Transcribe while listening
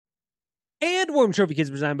And Warm Trophy Kids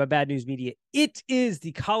presented by Bad News Media. It is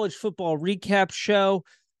the college football recap show.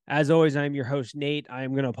 As always, I'm your host, Nate. I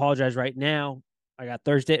am going to apologize right now. I got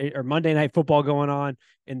Thursday or Monday night football going on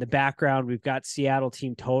in the background. We've got Seattle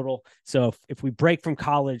team total. So if we break from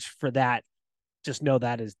college for that, just know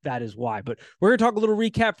that is why. But we're going to talk a little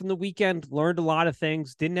recap from the weekend. Learned a lot of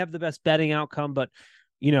things. Didn't have the best betting outcome, but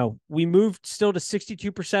we moved still to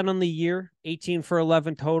 62% on the year, 18 for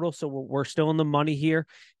 11 total. So we're still in the money here.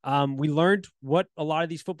 We learned what a lot of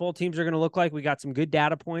these football teams are going to look like. We got some good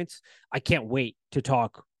data points. I can't wait to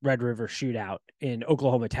talk Red River Shootout in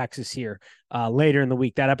Oklahoma, Texas here later in the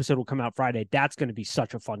week. That episode will come out Friday. That's going to be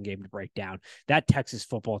such a fun game to break down. That Texas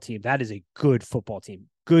football team, that is a good football team.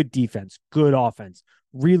 Good defense, good offense,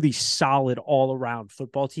 really solid all-around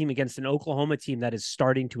football team against an Oklahoma team that is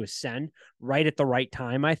starting to ascend right at the right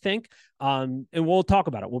time, I think. And we'll talk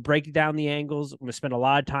about it. We'll break down the angles. I'm going to spend a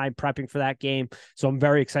lot of time prepping for that game. So I'm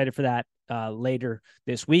very excited for that later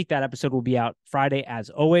this week. That episode will be out Friday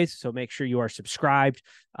as always. So make sure you are subscribed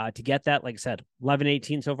to get that. Like I said,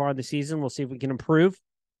 11-18 so far in the season. We'll see if we can improve.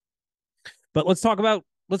 But let's talk about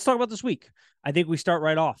this week. I think we start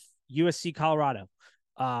right off. USC Colorado.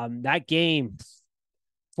 That game,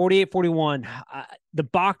 48-41. The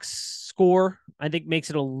box score, I think,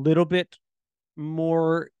 makes it a little bit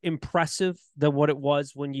more impressive than what it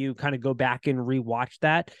was when you kind of go back and rewatch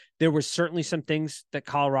that. There were certainly some things that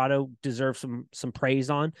Colorado deserved some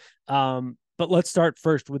praise on. But let's start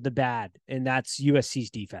first with the bad, and that's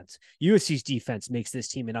USC's defense. USC's defense makes this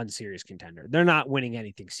team an unserious contender. They're not winning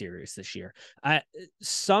anything serious this year.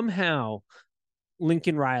 Somehow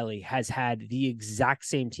Lincoln Riley has had the exact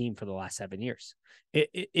same team for the last 7 years.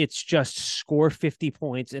 It's just score 50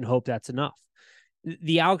 points and hope that's enough.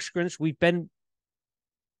 The Alex Grinch, we've been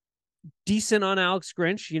decent on Alex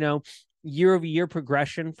Grinch, year-over-year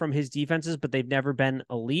progression from his defenses, but they've never been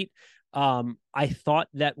elite. I thought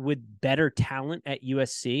that with better talent at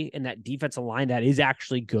USC and that defensive line that is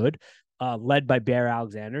actually good, led by Bear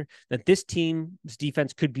Alexander, that this team's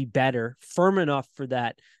defense could be better, firm enough for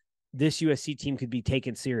that this USC team could be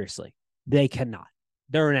taken seriously. They cannot.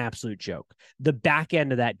 They're an absolute joke. The back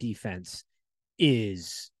end of that defense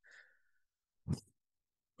it's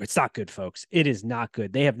not good, folks. It is not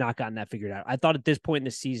good. They have not gotten that figured out. I thought at this point in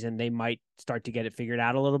the season, they might start to get it figured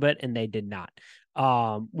out a little bit, and they did not,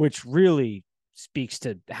 which really speaks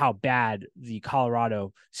to how bad the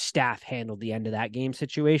Colorado staff handled the end of that game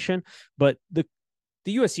situation. But the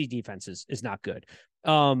USC defense is not good.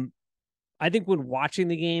 I think when watching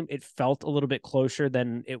the game, it felt a little bit closer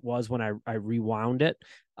than it was when I rewound it,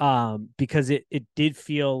 because it did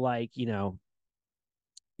feel like,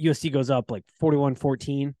 USC goes up like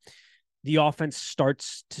 41-14. The offense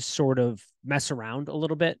starts to sort of mess around a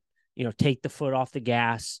little bit, take the foot off the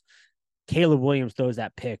gas. Caleb Williams throws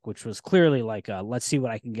that pick, which was clearly like a let's see what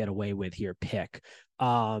I can get away with here pick.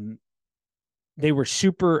 They were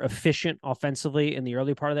super efficient offensively in the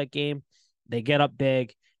early part of that game. They get up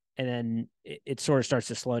big, and then it sort of starts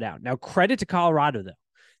to slow down. Now, credit to Colorado, though.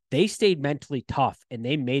 They stayed mentally tough, and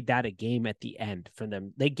they made that a game at the end for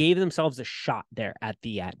them. They gave themselves a shot there at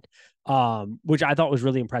the end, which I thought was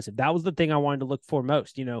really impressive. That was the thing I wanted to look for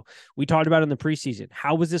most. We talked about in the preseason.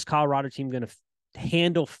 How was this Colorado team going to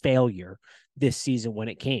handle failure this season when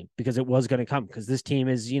it came? Because it was going to come, because this team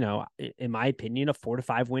is, in my opinion, a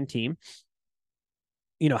 4-5 win team.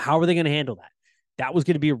 How are they going to handle that? That was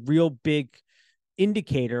going to be a real big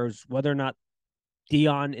indicator of whether or not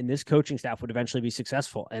Dion and this coaching staff would eventually be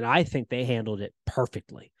successful. And I think they handled it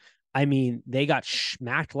perfectly. I mean, they got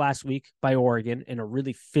smacked last week by Oregon in a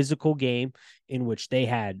really physical game in which they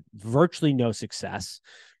had virtually no success.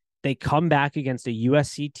 They come back against a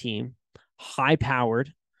USC team,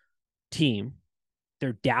 high-powered team.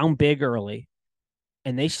 They're down big early,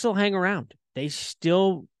 and they still hang around. They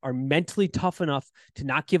still are mentally tough enough to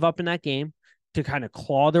not give up in that game, to kind of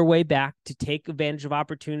claw their way back, to take advantage of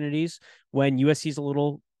opportunities when USC's a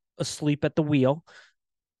little asleep at the wheel.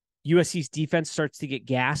 USC's defense starts to get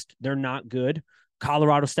gassed. They're not good.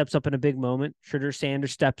 Colorado steps up in a big moment. Shedeur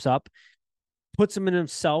Sanders steps up, puts him in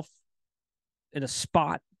himself in a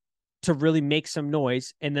spot to really make some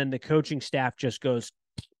noise, and then the coaching staff just goes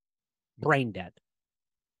brain dead.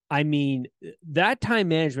 I mean, that time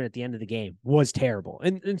management at the end of the game was terrible.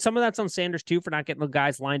 And some of that's on Sanders, too, for not getting the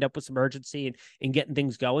guys lined up with some urgency and getting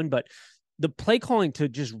things going. But the play calling to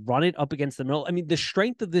just run it up against the middle. I mean, the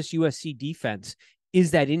strength of this USC defense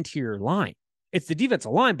is that interior line. It's the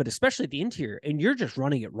defensive line, but especially the interior. And you're just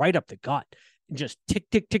running it right up the gut. Just tick,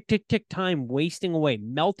 tick, tick, tick, tick, time wasting away,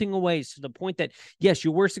 melting away to the point that, yes,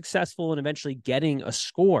 you were successful in eventually getting a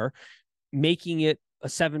score, making it a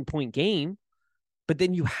 7-point game. but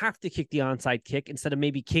then you have to kick the onside kick instead of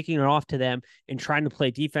maybe kicking it off to them and trying to play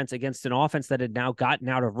defense against an offense that had now gotten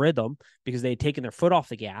out of rhythm because they had taken their foot off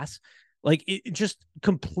the gas. Like it just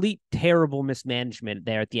complete terrible mismanagement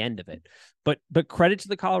there at the end of it. But credit to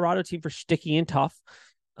the Colorado team for sticking in tough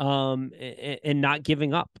and not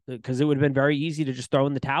giving up, because it would have been very easy to just throw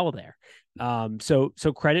in the towel there. So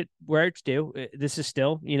credit where it's due. This is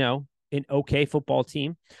still, an okay football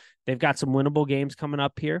team. They've got some winnable games coming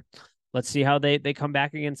up here. Let's see how they come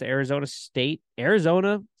back against Arizona State.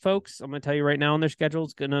 Arizona, folks, I'm going to tell you right now on their schedule,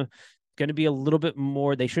 it's going to be a little bit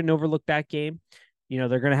more. They shouldn't overlook that game.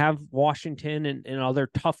 They're going to have Washington and other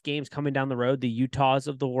tough games coming down the road, the Utahs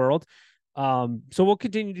of the world. So we'll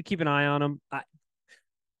continue to keep an eye on them.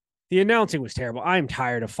 The announcing was terrible. I'm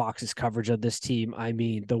tired of Fox's coverage of this team. I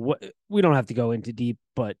mean, we don't have to go into deep,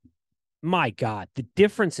 but my God, the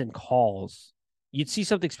difference in calls. You'd see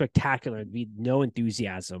something spectacular and be no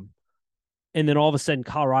enthusiasm. And then all of a sudden,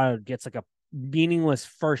 Colorado gets like a meaningless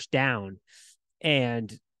first down.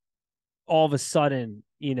 And all of a sudden,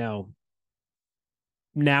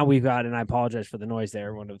 now we've got, and I apologize for the noise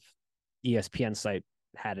there, one of ESPN site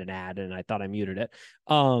had an ad and I thought I muted it.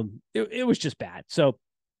 It was just bad. So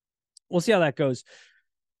we'll see how that goes.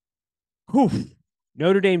 Whew.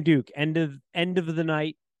 Notre Dame Duke, end of the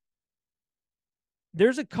night.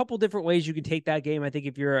 There's a couple different ways you can take that game. I think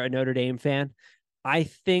if you're a Notre Dame fan, I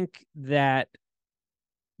think that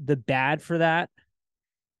the bad for that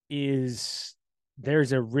is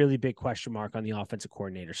there's a really big question mark on the offensive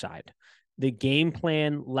coordinator side. The game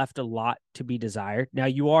plan left a lot to be desired. Now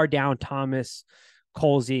you are down Thomas,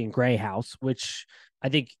 Colsey, and Grayhouse, which I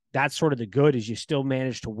think that's sort of the good, is you still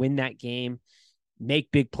manage to win that game,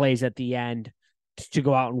 make big plays at the end to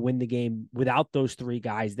go out and win the game without those three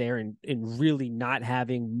guys there and really not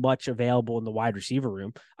having much available in the wide receiver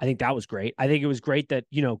room. I think that was great. I think it was great that,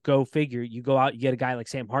 go figure, you go out, you get a guy like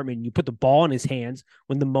Sam Hartman, and you put the ball in his hands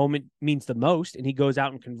when the moment means the most, and he goes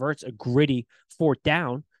out and converts a gritty fourth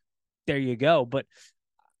down. There you go. But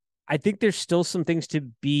I think there's still some things to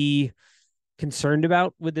be concerned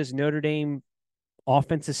about with this Notre Dame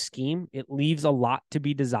offensive scheme. It leaves a lot to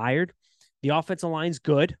be desired. The offensive line's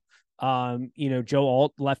good. Joe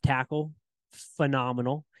Alt, left tackle,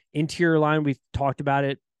 phenomenal. Interior line, we've talked about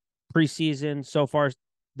it preseason. So far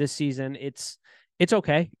this season, it's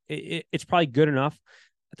okay. It's probably good enough.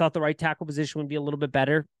 I thought the right tackle position would be a little bit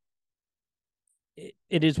better.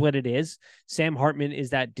 It is what it is. Sam Hartman is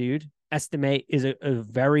that dude. Estime is a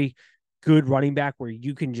very good running back where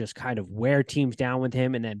you can just kind of wear teams down with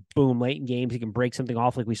him, and then boom, late in games, he can break something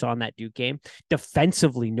off like we saw in that Duke game.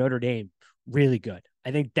 Defensively, Notre Dame, really good.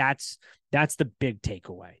 I think that's the big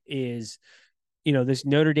takeaway is, this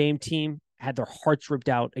Notre Dame team had their hearts ripped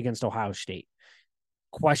out against Ohio State.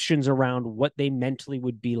 Questions around what they mentally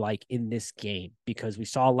would be like in this game, because we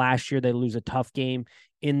saw last year they lose a tough game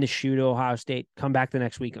in the shoe to Ohio State, come back the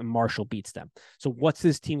next week, and Marshall beats them. So what's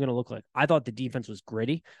this team going to look like? I thought the defense was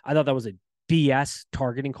gritty. I thought that was a BS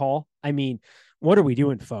targeting call. I mean, what are we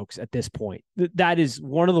doing, folks, at this point? That is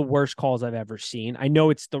one of the worst calls I've ever seen. I know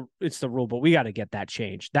it's the rule, but we got to get that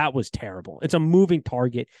changed. That was terrible. It's a moving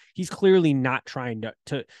target. He's clearly not trying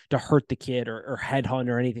to hurt the kid or headhunt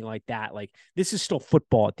or anything like that. Like, this is still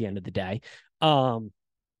football at the end of the day.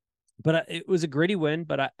 But it was a gritty win,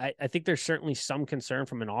 but I think there's certainly some concern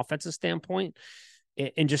from an offensive standpoint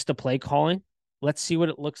in just the play calling. Let's see what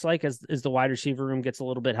it looks like as the wide receiver room gets a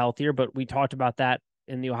little bit healthier, but we talked about that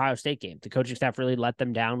in the Ohio State game. The coaching staff really let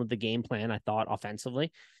them down with the game plan, I thought,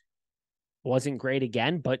 offensively. Wasn't great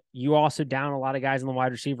again, but you also down a lot of guys in the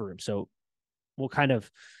wide receiver room. So we'll kind of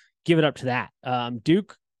give it up to that.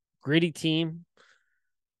 Duke, gritty team.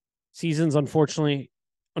 Season's unfortunately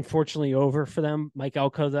over for them. Mike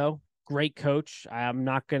Elko, though, great coach. I'm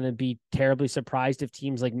not going to be terribly surprised if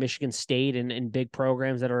teams like Michigan State and big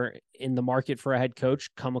programs that are in the market for a head coach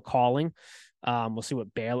come a calling. We'll see what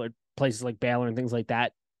places like Baylor and things like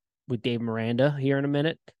that with Dave Miranda here in a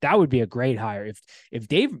minute. That would be a great hire. If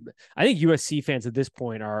Dave, I think USC fans at this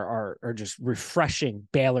point are just refreshing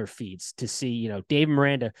Baylor feeds to see, Dave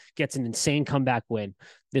Miranda gets an insane comeback win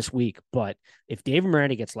this week. But if Dave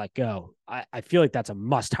Miranda gets let go, I feel like that's a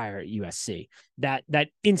must hire at USC. That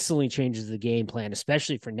instantly changes the game plan,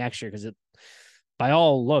 especially for next year, because by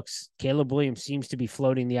all looks, Caleb Williams seems to be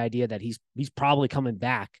floating the idea that he's probably coming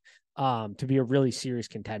back to be a really serious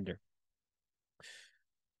contender.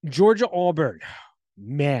 Georgia Auburn,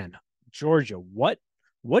 man, Georgia, what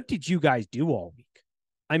did you guys do all week?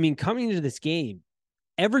 I mean, coming into this game,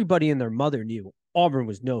 everybody and their mother knew Auburn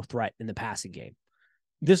was no threat in the passing game.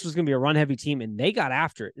 this was going to be a run heavy team, and they got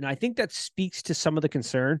after it. And I think that speaks to some of the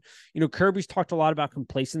concern. Kirby's talked a lot about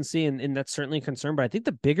complacency, and that's certainly a concern. But I think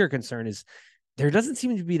the bigger concern is there doesn't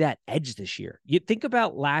seem to be that edge this year. You think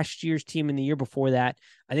about last year's team and the year before that.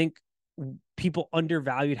 I think people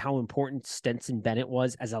undervalued how important Stetson Bennett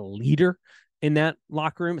was as a leader in that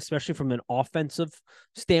locker room, especially from an offensive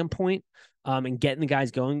standpoint, and getting the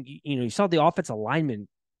guys going. You saw the offensive linemen,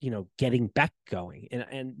 getting Beck going,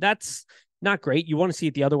 and that's not great. You want to see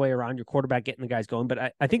it the other way around, your quarterback getting the guys going.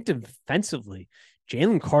 But I think defensively,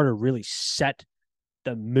 Jalen Carter really set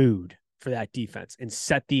the mood for that defense and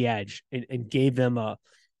set the edge and gave them a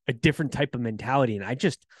different type of mentality. And I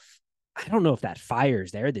don't know if that fire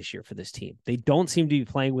is there this year for this team. They don't seem to be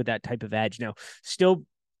playing with that type of edge. Now, still,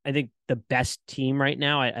 I think the best team right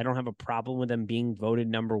now, I don't have a problem with them being voted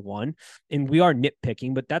number one. And we are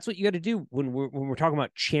nitpicking, but that's what you got to do when we're talking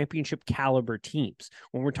about championship caliber teams.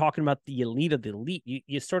 When we're talking about the elite of the elite,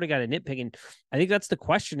 you sort of got to nitpick. And I think that's the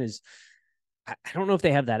question is, I don't know if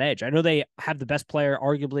they have that edge. I know they have the best player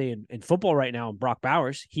arguably in football right now, Brock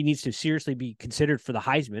Bowers. He needs to seriously be considered for the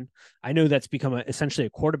Heisman. I know that's become essentially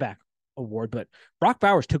a quarterback award, but Brock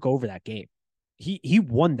Bowers took over that game. He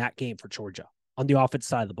won that game for Georgia on the offensive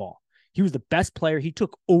side of the ball. He was the best player. He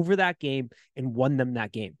took over that game and won them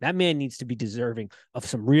that game. That man needs to be deserving of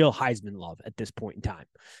some real Heisman love at this point in time.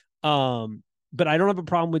 But I don't have a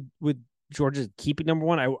problem with Georgia keeping number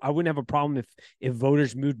one. I wouldn't have a problem if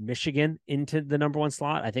voters moved Michigan into the number one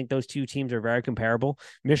slot. I think those two teams are very comparable.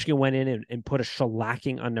 Michigan went in and put a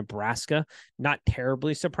shellacking on Nebraska. Not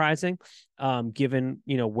terribly surprising, given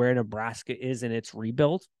where Nebraska is in its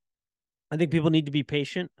rebuild. I think people need to be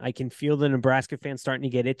patient. I can feel the Nebraska fans starting to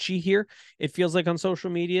get itchy here. It feels like on social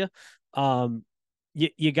media.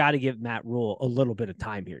 You got to give Matt Rule a little bit of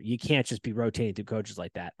time here. You can't just be rotating through coaches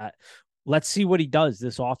like that. Let's see what he does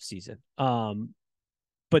this offseason.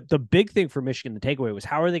 But the big thing for Michigan, the takeaway was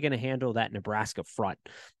how are they going to handle that Nebraska front?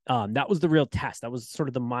 That was the real test. That was sort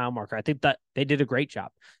of the mile marker. I think that they did a great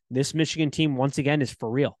job. This Michigan team, once again, is for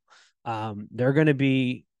real. They're going to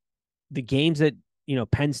be the games that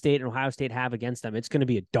Penn State and Ohio State have against them. It's going to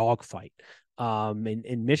be a dogfight.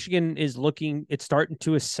 And Michigan is it's starting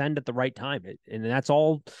to ascend at the right time. And that's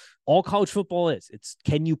all college football is. It's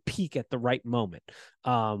can you peak at the right moment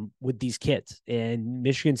with these kids? And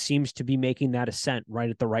Michigan seems to be making that ascent right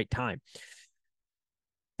at the right time.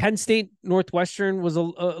 Penn State Northwestern was a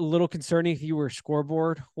little concerning if you were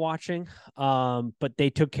scoreboard watching, but they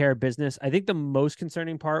took care of business. I think the most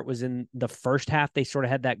concerning part was in the first half. They sort of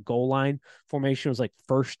had that goal line formation. It was like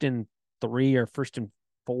 1st and 3 or 1st and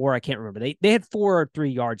 4. I can't remember. They had 4 or 3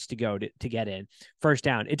 yards to go to get in. First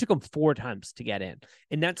down. It took them 4 times to get in.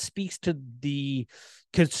 And that speaks to the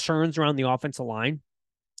concerns around the offensive line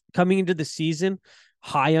coming into the season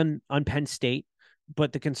high on Penn State.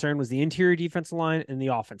 But the concern was the interior defensive line and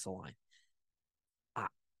the offensive line,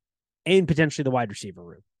 and potentially the wide receiver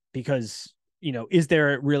room. Because, is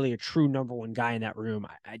there really a true number one guy in that room?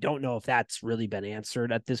 I don't know if that's really been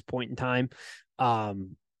answered at this point in time.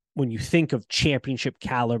 When you think of championship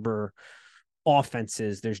caliber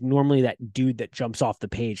offenses, there's normally that dude that jumps off the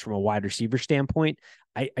page from a wide receiver standpoint.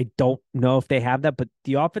 I don't know if they have that, but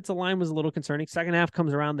the offensive line was a little concerning. Second half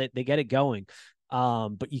comes around, they get it going.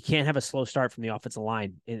 But you can't have a slow start from the offensive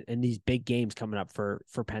line in these big games coming up for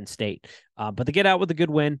Penn State. But they get out with a good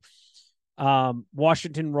win.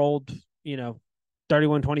 Washington rolled,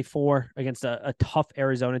 31-24 against a tough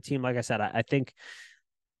Arizona team. Like I said, I think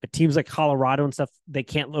teams like Colorado and stuff, they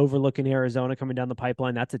can't overlook in Arizona coming down the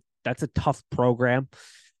pipeline. That's a tough program.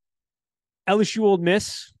 LSU Ole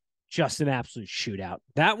Miss, just an absolute shootout.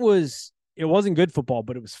 It wasn't good football,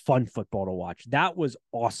 but it was fun football to watch. That was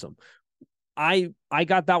awesome. I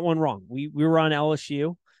got that one wrong. We were on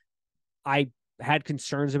LSU. I had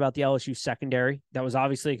concerns about the LSU secondary. That was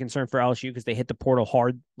obviously a concern for LSU because they hit the portal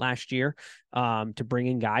hard last year to bring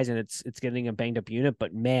in guys, and it's getting a banged up unit.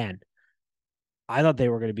 But man, I thought they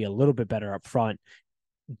were going to be a little bit better up front.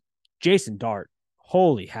 Jason Dart,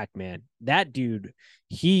 holy heck, man, that dude,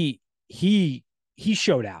 he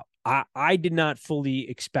showed out. I did not fully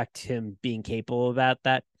expect him being capable of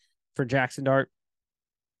that for Jackson Dart.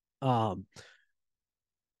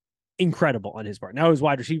 Incredible on his part. Now his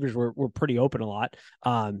wide receivers were pretty open a lot.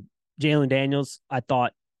 Jalen Daniels, I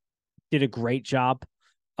thought, did a great job.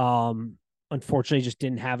 Unfortunately, just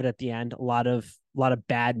didn't have it at the end. A lot of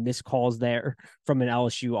bad missed calls there from an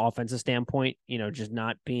LSU offensive standpoint. Just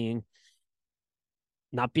not being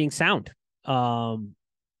sound.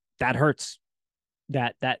 That hurts.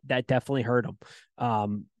 That definitely hurt him. A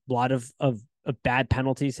lot of bad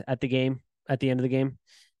penalties at the end of the game.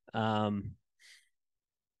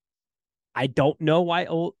 I don't know why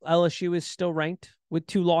LSU is still ranked with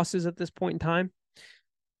 2 losses at this point in time.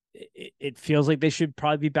 It feels like they should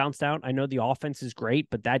probably be bounced out. I know the offense is great,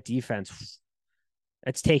 but that defense,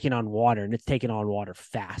 it's taking on water, and it's taking on water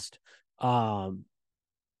fast. Yeah,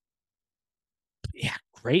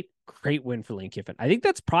 great win for Lane Kiffin. I think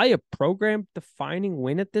that's probably a program defining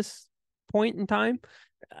win at this point in time.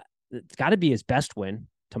 It's got to be his best win,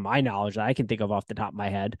 to my knowledge, that I can think of off the top of my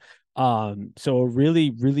head. So a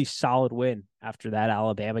really, really solid win after that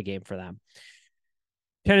Alabama game for them.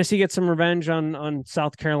 Tennessee gets some revenge on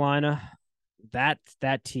South Carolina. That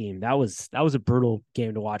team, that was a brutal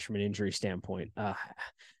game to watch from an injury standpoint.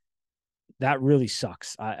 That really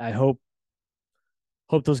sucks. I hope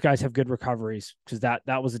those guys have good recoveries, because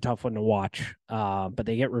that was a tough one to watch. But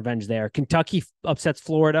they get revenge there. Kentucky upsets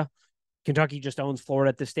Florida. Kentucky just owns Florida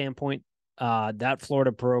at this standpoint. That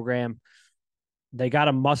Florida program, they got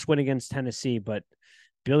a must win against Tennessee, but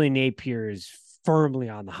Billy Napier is firmly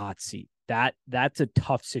on the hot seat. That's a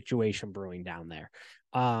tough situation brewing down there.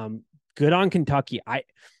 Good on Kentucky.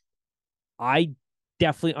 I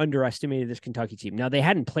definitely underestimated this Kentucky team. Now, they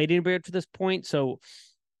hadn't played anybody up to this point, so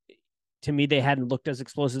to me, they hadn't looked as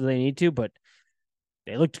explosive as they need to, but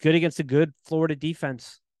they looked good against a good Florida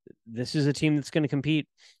defense. This is a team that's going to compete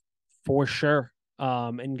for sure,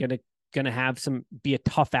 and going to have be a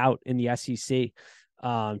tough out in the SEC,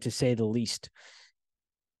 to say the least.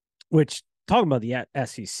 Which, talking about the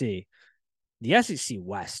SEC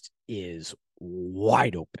West is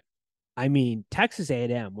wide open. I mean, Texas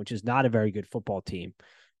A&M, which is not a very good football team,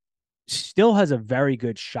 still has a very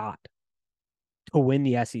good shot to win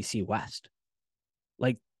the SEC West.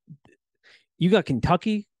 Like, you got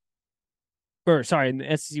Kentucky, in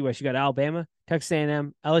the SEC West, you got Alabama, Texas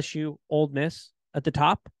A&M, LSU, Ole Miss at the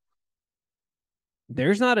top.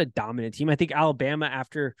 There's not a dominant team. I think Alabama,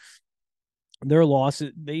 after their loss,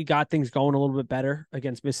 they got things going a little bit better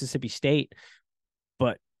against Mississippi State,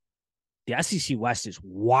 but the SEC West is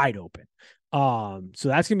wide open. So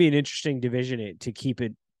that's going to be an interesting division to keep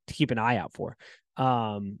an eye out for.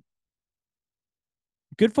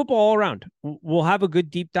 Good football all around. We'll have a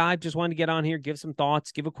good deep dive. Just wanted to get on here, give some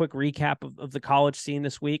thoughts, give a quick recap of the college scene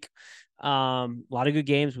this week. A lot of good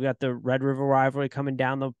games. We got the Red River rivalry coming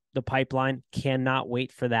down the pipeline. Cannot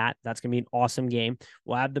wait for that. That's going to be an awesome game.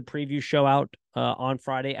 We'll have the preview show out on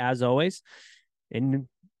Friday, as always. And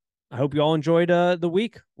I hope you all enjoyed the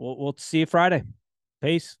week. We'll see you Friday.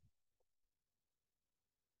 Peace.